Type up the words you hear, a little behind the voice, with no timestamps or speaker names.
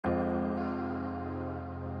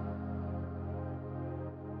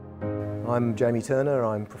I'm Jamie Turner.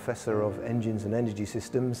 I'm Professor of Engines and Energy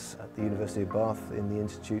Systems at the University of Bath in the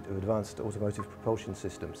Institute of Advanced Automotive Propulsion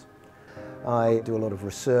Systems. I do a lot of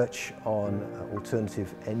research on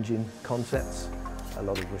alternative engine concepts, a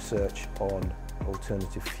lot of research on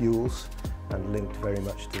alternative fuels, and linked very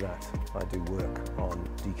much to that, I do work on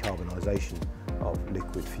decarbonisation of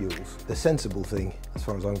liquid fuels. The sensible thing, as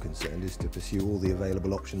far as I'm concerned, is to pursue all the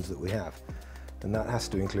available options that we have, and that has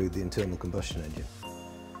to include the internal combustion engine.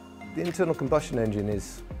 The internal combustion engine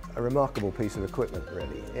is a remarkable piece of equipment,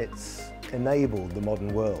 really. It's enabled the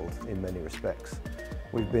modern world in many respects.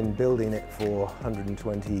 We've been building it for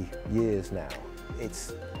 120 years now.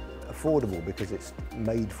 It's affordable because it's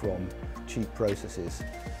made from cheap processes,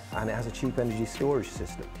 and it has a cheap energy storage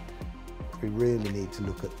system. We really need to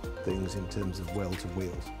look at things in terms of well to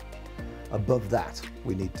wheels. Above that,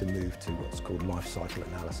 we need to move to what's called life cycle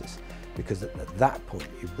analysis, because at that point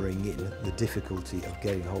you bring in the difficulty of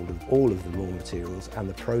getting hold of all of the raw materials and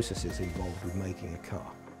the processes involved with making a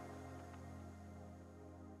car.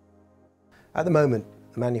 At the moment,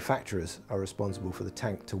 the manufacturers are responsible for the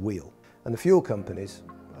tank to wheel, and the fuel companies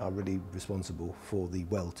are really responsible for the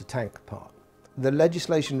well to tank part. The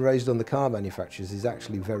legislation raised on the car manufacturers is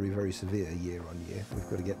actually very, very severe year on year. We've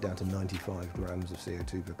got to get down to 95 grams of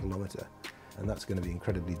CO2 per kilometre, and that's going to be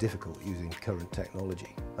incredibly difficult using current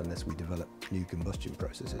technology unless we develop new combustion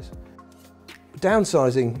processes.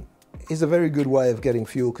 Downsizing is a very good way of getting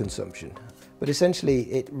fuel consumption, but essentially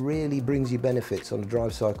it really brings you benefits on a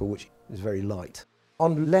drive cycle which is very light.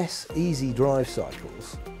 On less easy drive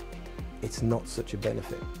cycles, it's not such a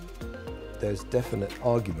benefit. There's definite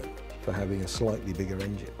argument for having a slightly bigger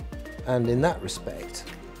engine. And in that respect,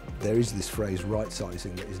 there is this phrase right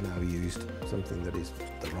sizing that is now used, something that is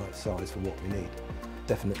the right size for what we need.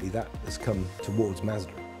 Definitely that has come towards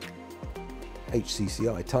Mazda.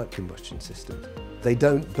 HCCI type combustion systems, they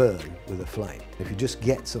don't burn with a flame. If you just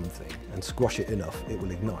get something and squash it enough, it will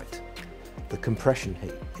ignite. The compression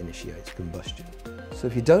heat initiates combustion. So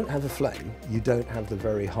if you don't have a flame, you don't have the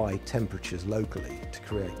very high temperatures locally to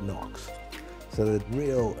create NOx. So the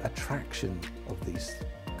real attraction of these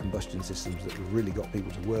combustion systems that have really got people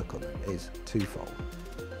to work on them is twofold.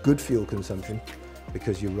 Good fuel consumption,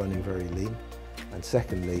 because you're running very lean, and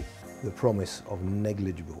secondly, the promise of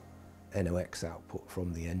negligible NOx output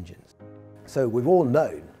from the engines. So we've all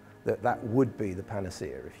known that that would be the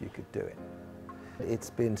panacea if you could do it. It's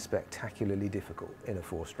been spectacularly difficult in a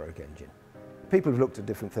four-stroke engine. People have looked at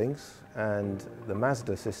different things, and the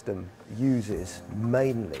Mazda system uses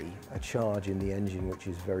mainly a charge in the engine which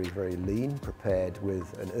is very, very lean, prepared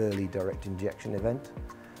with an early direct injection event.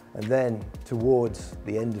 And then towards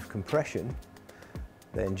the end of compression,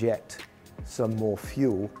 they inject some more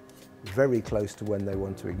fuel very close to when they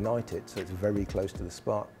want to ignite it, so it's very close to the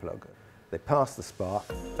spark plug. They pass the spark,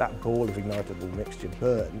 that ball of ignitable mixture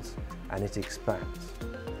burns, and it expands.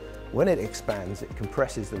 When it expands, it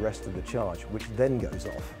compresses the rest of the charge, which then goes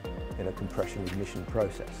off in a compression ignition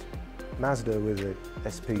process. Mazda, with the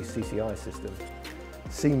SP-CCI system,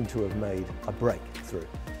 seem to have made a breakthrough.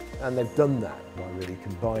 And they've done that by really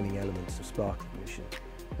combining elements of spark ignition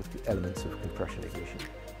with elements of compression ignition.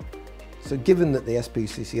 So given that the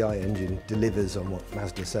SP-CCI engine delivers on what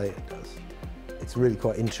Mazda say it does, it's really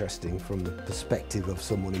quite interesting from the perspective of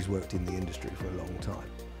someone who's worked in the industry for a long time.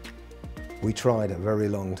 We tried a very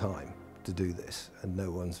long time to do this, and no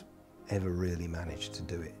one's ever really managed to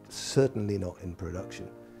do it. Certainly not in production.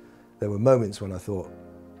 There were moments when I thought,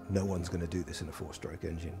 no one's going to do this in a four-stroke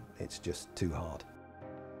engine. It's just too hard.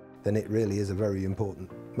 Then it really is a very important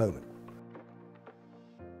moment.